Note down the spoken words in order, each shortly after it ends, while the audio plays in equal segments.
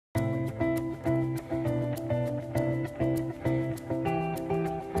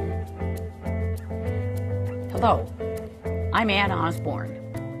Hello, I'm Ann Osborn.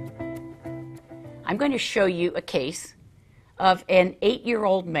 I'm going to show you a case of an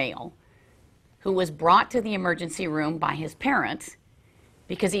 8-year-old male who was brought to the emergency room by his parents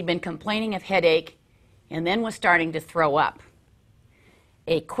because he'd been complaining of headache and then was starting to throw up.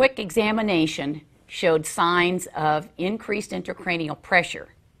 A quick examination showed signs of increased intracranial pressure,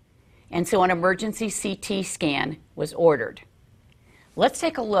 and so an emergency CT scan was ordered. Let's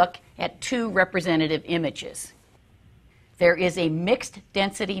take a look at two representative images. There is a mixed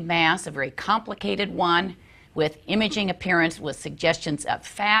density mass, a very complicated one, with imaging appearance with suggestions of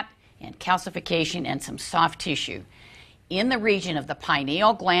fat and calcification and some soft tissue in the region of the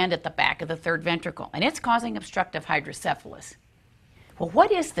pineal gland at the back of the third ventricle, and it's causing obstructive hydrocephalus. Well,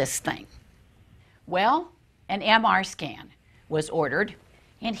 what is this thing? Well, an MR scan was ordered,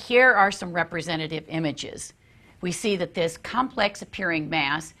 and here are some representative images. We see that this complex appearing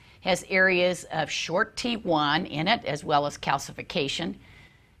mass has areas of short T1 in it, as well as calcification,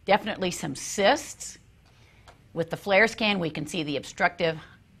 definitely some cysts. With the FLAIR scan, we can see the obstructive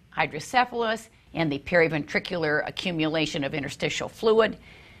hydrocephalus and the periventricular accumulation of interstitial fluid,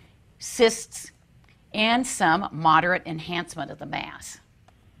 cysts, and some moderate enhancement of the mass.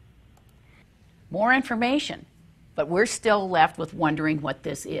 More information, but we're still left with wondering what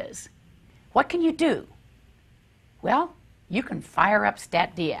this is. What can you do? Well, you can fire up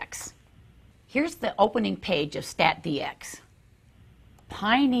StatDX. Here's the opening page of StatDX.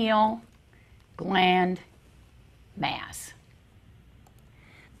 Pineal gland mass.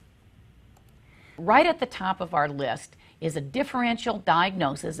 Right at the top of our list is a differential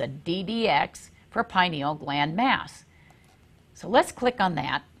diagnosis, a DDX, for pineal gland mass. So let's click on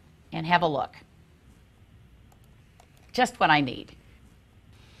that and have a look. Just what I need.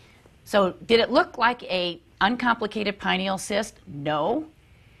 So did it look like a uncomplicated pineal cyst? No.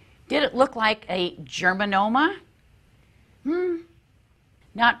 Did it look like a germinoma?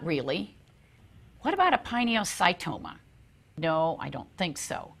 Not really. What about a pineocytoma? No, I don't think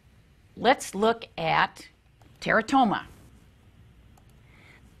so. Let's look at teratoma.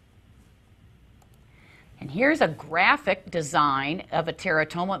 And here's a graphic design of a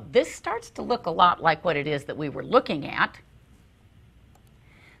teratoma. This starts to look a lot like what it is that we were looking at.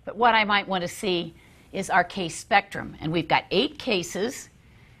 But what I might want to see is our case spectrum. And we've got 8 cases.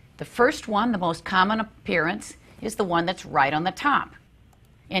 The first one, the most common appearance, is the one that's right on the top.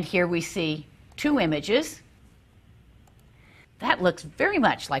 And here we see 2 images. That looks very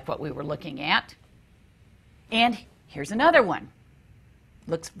much like what we were looking at. And here's another one.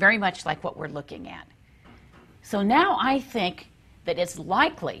 Looks very much like what we're looking at. So now I think that it's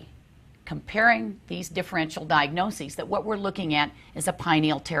likely, comparing these differential diagnoses, that what we're looking at is a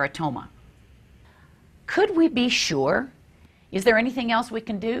pineal teratoma. Could we be sure? Is there anything else we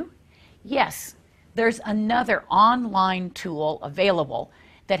can do? Yes, there's another online tool available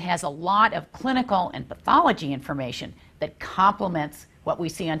that has a lot of clinical and pathology information that complements what we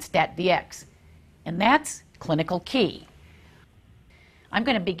see on StatDX, and that's Clinical Key. I'm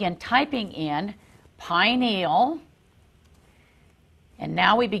going to begin typing in pineal, and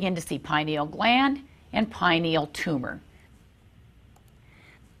now we begin to see pineal gland and pineal tumor.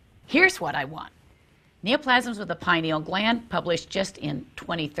 Here's what I want. Neoplasms of the pineal gland, published just in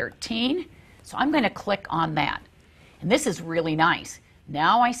 2013. So I'm going to click on that. And this is really nice.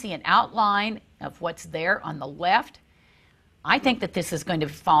 Now I see an outline of what's there on the left. I think that this is going to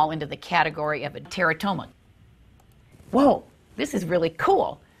fall into the category of a teratoma. Whoa, this is really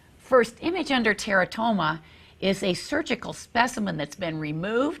cool. First image under teratoma is a surgical specimen that's been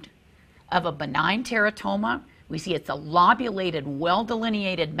removed of a benign teratoma. We see it's a lobulated,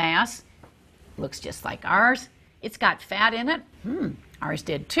 well-delineated mass. Looks just like ours. It's got fat in it. Ours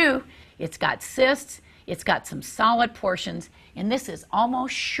did too. It's got cysts. It's got some solid portions. And this is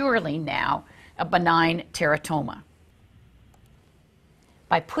almost surely now a benign teratoma.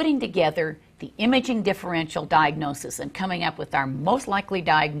 By putting together the imaging differential diagnosis and coming up with our most likely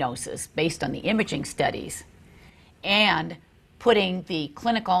diagnosis based on the imaging studies, and putting the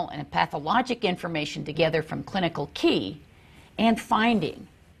clinical and pathologic information together from Clinical Key, and finding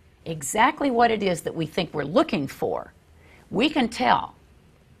exactly what it is that we think we're looking for, we can tell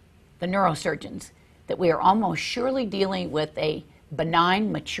the neurosurgeons that we are almost surely dealing with a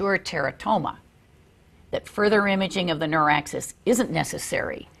benign mature teratoma, that further imaging of the neuraxis isn't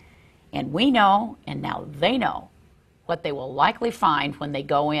necessary. And we know, and now they know, what they will likely find when they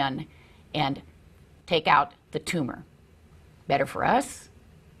go in and take out the tumor. Better for us,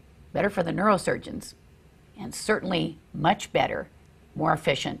 better for the neurosurgeons, and certainly much better, more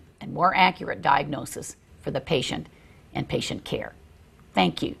efficient, and more accurate diagnosis for the patient and patient care.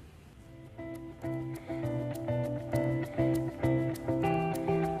 Thank you.